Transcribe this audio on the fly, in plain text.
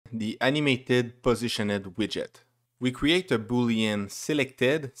the animated positioned widget. We create a boolean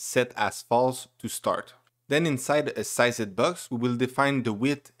selected set as false to start. Then inside a sized box, we will define the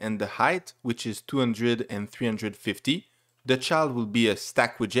width and the height, which is 200 and 350. The child will be a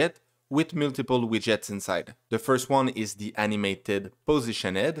stack widget with multiple widgets inside. The first one is the animated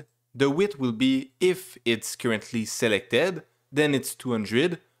positioned. The width will be, if it's currently selected, then it's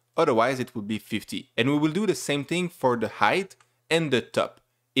 200, otherwise it will be 50. And we will do the same thing for the height and the top.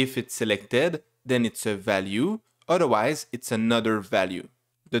 If it's selected, then it's a value, otherwise it's another value.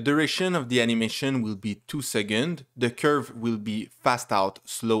 The duration of the animation will be 2 seconds, the curve will be fast out,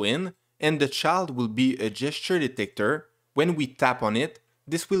 slow in, and the child will be a gesture detector. When we tap on it,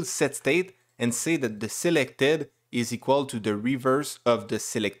 this will set state and say that the selected is equal to the reverse of the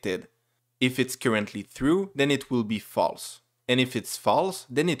selected. If it's currently true, then it will be false. And if it's false,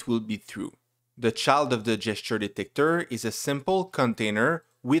 then it will be true. The child of the gesture detector is a simple container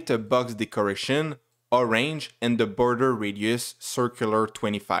with a box decoration, orange, and the border radius circular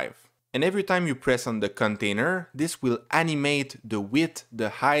 25. And every time you press on the container, this will animate the width, the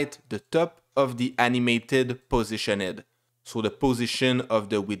height, the top of the animated positioned. So the position of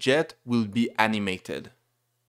the widget will be animated.